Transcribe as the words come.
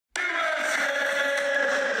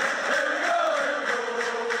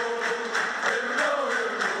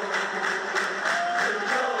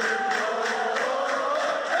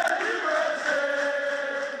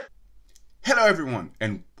everyone,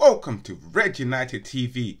 and welcome to Red United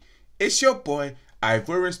TV. It's your boy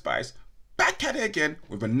Ivorian Spice back at it again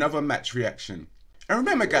with another match reaction. And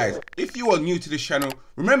remember guys, if you are new to this channel,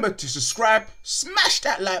 remember to subscribe, smash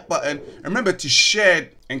that like button, and remember to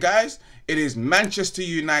share. And guys, it is Manchester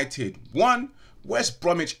United 1, West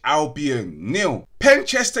Bromwich Albion 0.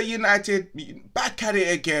 Manchester United back at it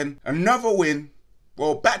again, another win.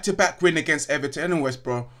 Well, back-to-back win against Everton and West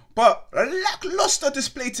Brom. But a lackluster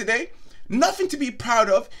display today. Nothing to be proud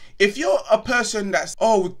of. If you're a person that's,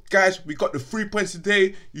 oh guys, we got the 3 points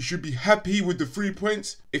today, you should be happy with the 3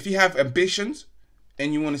 points. If you have ambitions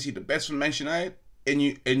and you want to see the best from Manchester United, and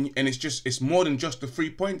it's more than just the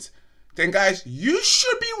 3 points, then guys, you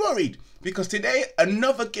should be worried. Because today,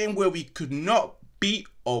 another game where we could not beat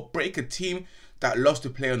or break a team that loves to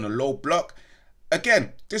play on the low block.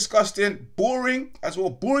 Again, disgusting, boring as well,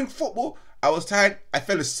 boring football. I was tired, I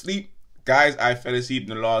fell asleep. Guys, I fell asleep in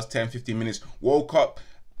the last 10-15 minutes. Woke up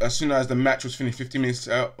as soon as the match was finished, 15 minutes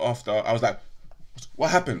after. I was like,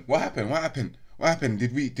 what happened? What happened? What happened? What happened?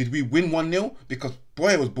 Did we win 1-0? Because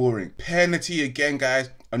boy, it was boring. Penalty again,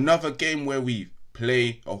 guys. Another game where we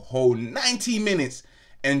play a whole 90 minutes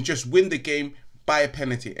and just win the game by a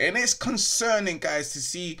penalty. And it's concerning, guys, to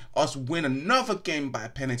see us win another game by a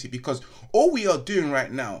penalty, because all we are doing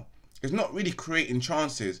right now is not really creating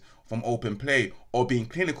chances from open play or being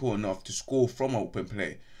clinical enough to score from open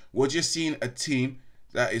play. We're just seeing a team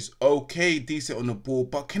that is okay, decent on the ball,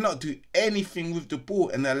 but cannot do anything with the ball,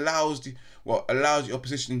 and allows the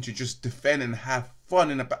opposition to just defend and have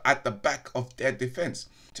fun at the back of their defense.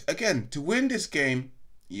 To win this game,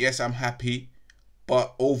 yes, I'm happy,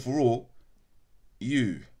 but overall,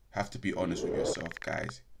 you have to be honest with yourself,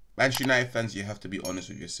 guys. Manchester United fans, you have to be honest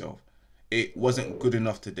with yourself. It wasn't good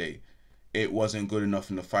enough today. It wasn't good enough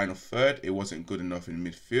in the final third. It wasn't good enough in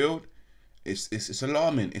midfield. It's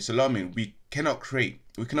alarming. It's alarming. We cannot create.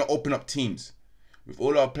 We cannot open up teams. With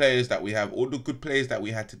all our players that we have, all the good players that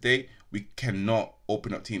we had today, we cannot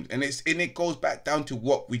open up teams. And it goes back down to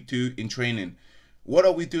what we do in training. What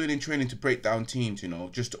are we doing in training to break down teams, you know,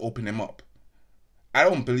 just to open them up? I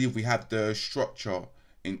don't believe we have the structure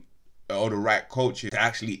or the right coaches to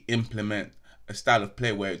actually implement a style of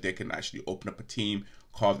play where they can actually open up a team,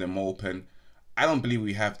 carve them open. I don't believe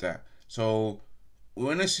we have that. So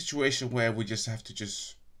we're in a situation where we just have to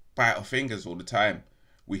just bite our fingers all the time.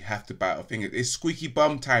 We have to bite our fingers. It's squeaky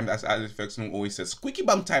bum time, as Alex Ferguson always says. Squeaky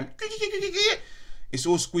bum time. It's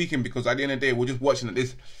all squeaking, because at the end of the day, we're just watching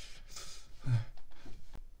this.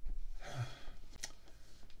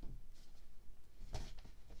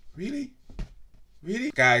 Really?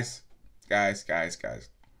 Really? Guys. That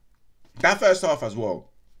first half as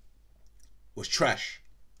well was trash.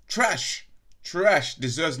 Trash.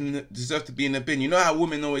 Deserves to be in the bin. You know how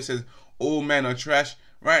women always says all men are trash?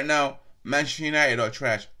 Right now, Manchester United are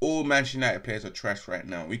trash. All Manchester United players are trash right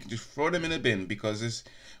now. We can just throw them in the bin, because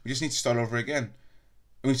we just need to start over again.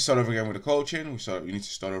 We need to start over again with the coaching. We need to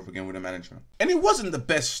start over again with the management. And it wasn't the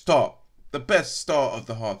best start. The best start of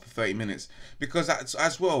the half for 30 minutes. Because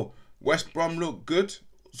as well, West Brom looked good.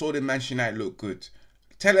 So did Manchester United look good.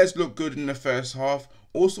 Telles looked good in the first half.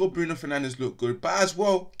 Also, Bruno Fernandes looked good. But as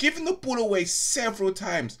well, giving the ball away several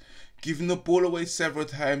times.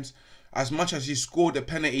 As much as he scored a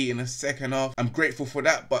penalty in the second half, I'm grateful for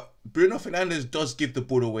that. But Bruno Fernandes does give the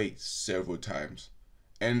ball away several times.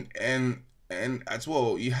 And as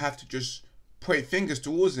well, you have to just point fingers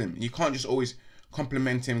towards him. You can't just always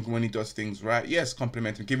compliment him when he does things right. Yes,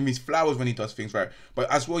 compliment him, give him his flowers when he does things right.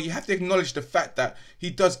 But as well, you have to acknowledge the fact that he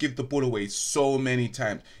does give the ball away so many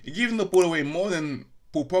times. He gives the ball away more than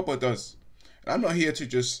Paul Pogba does. And I'm not here to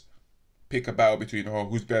just pick a battle between, oh,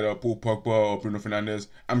 who's better, Paul Pogba or Bruno Fernandes.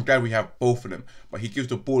 I'm glad we have both of them. But he gives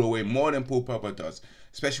the ball away more than Paul Pogba does,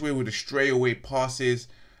 especially with the stray away passes.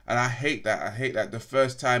 And I hate that. I hate that. The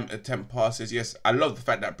first time attempt passes. Yes, I love the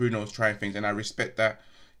fact that Bruno is trying things, and I respect that.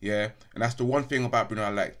 Yeah, and that's the one thing about Bruno I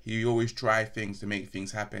like. He always tries things to make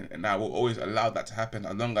things happen, and I will always allow that to happen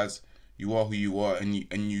as long as you are who you are and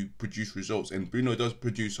you produce results. And Bruno does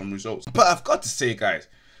produce some results. But I've got to say, guys,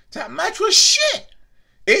 that match was shit.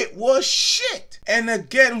 It was shit. And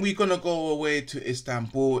again, we're gonna go away to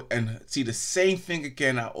Istanbul and see the same thing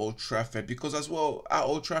again at Old Trafford, because as well at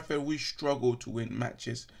Old Trafford we struggle to win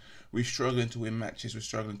matches. We're struggling to win matches. We're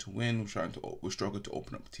struggling to win. We're struggling to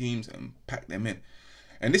open up teams and pack them in.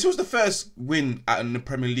 And this was the first win in the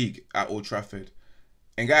Premier League at Old Trafford.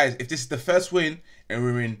 And guys, if this is the first win and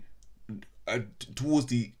we're in towards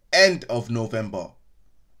the end of November,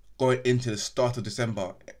 going into the start of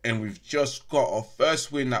December, and we've just got our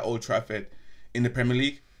first win at Old Trafford in the Premier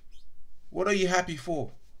League, what are you happy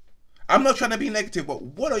for? I'm not trying to be negative, but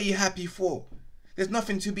what are you happy for? There's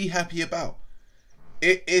nothing to be happy about.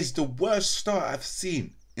 It is the worst start I've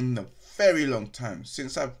seen in a very long time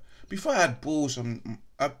since before I had balls on,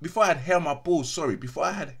 before I had hair on my balls. Sorry, before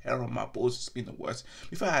I had hair on my balls, it's been the worst.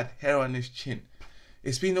 Before I had hair on this chin,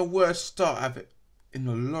 it's been the worst start I've in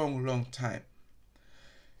a long time.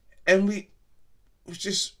 And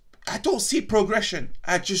I don't see progression.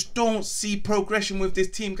 I just don't see progression with this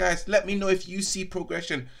team, guys. Let me know if you see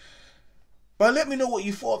progression. But let me know what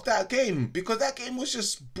you thought of that game, because that game was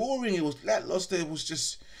just boring. It was lackluster. It was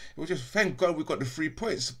just thank God we got the 3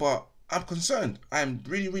 points. But I'm concerned. I'm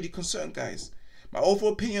really concerned, guys. My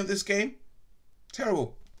overall opinion of this game,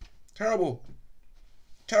 terrible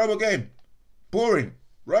game, boring,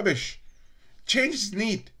 rubbish. Change is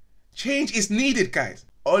needed, guys.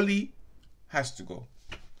 Oli has to go,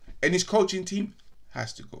 and his coaching team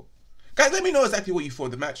has to go. Guys, let me know exactly what you thought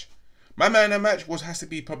of the match. My man in the match has to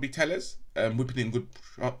be probably Tellers, whipping in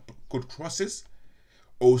good crosses,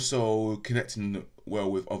 also connecting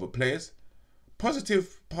well with other players,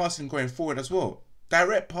 positive passing going forward as well,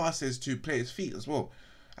 direct passes to players' feet as well.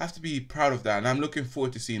 I have to be proud of that, and I'm looking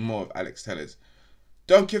forward to seeing more of Alex Tellers.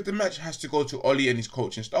 Donkey of the match has to go to Oli and his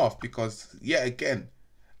coaching staff, because yet again,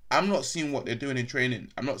 I'm not seeing what they're doing in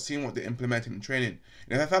training. I'm not seeing what they're implementing in training.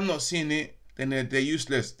 And if I'm not seeing it, then they're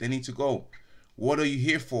useless. They need to go. What are you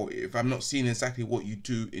here for if I'm not seeing exactly what you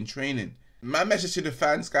do in training? My message to the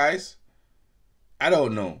fans, guys, I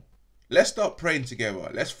don't know. Let's start praying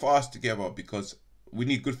together. Let's fast together, because we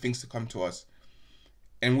need good things to come to us.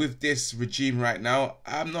 And with this regime right now,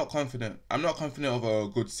 I'm not confident. I'm not confident of a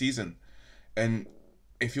good season. And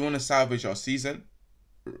if you want to salvage our season,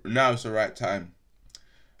 now is the right time.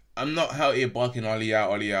 I'm not out here barking Oli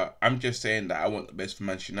out. I'm just saying that I want the best for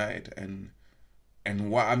Manchester United.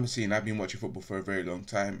 And what I'm seeing, I've been watching football for a very long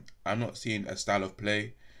time. I'm not seeing a style of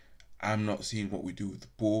play. I'm not seeing what we do with the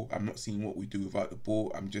ball. I'm not seeing what we do without the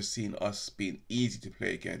ball. I'm just seeing us being easy to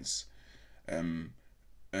play against.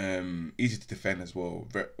 Easy to defend as well.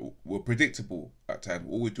 We're predictable at times.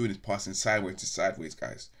 All we're doing is passing sideways to sideways,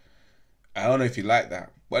 guys. I don't know if you like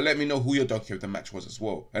that, but let me know who your donkey of the match was as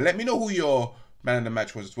well. And let me know who your man of the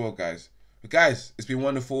match was as well, guys. But guys, it's been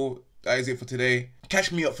wonderful. That is it for today.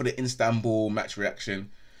 Catch me up for the Istanbul match reaction.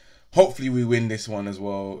 Hopefully we win this one as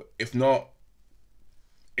well. If not,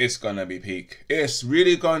 it's gonna be peak. It's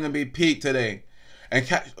really gonna be peak today. And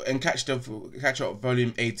catch up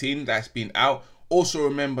volume 18 that's been out. Also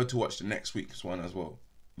remember to watch the next week's one as well,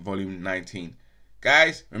 volume 19.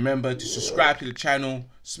 Guys, remember to subscribe to the channel,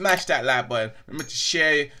 smash that like button. Remember to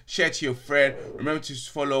share to your friend. Remember to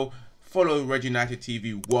follow Red United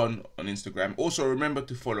TV 1 on Instagram. Also remember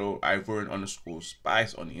to follow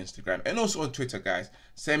Ivorian_Spice on the Instagram and also on Twitter, guys.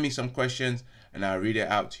 Send me some questions and I'll read it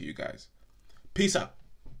out to you guys. Peace out.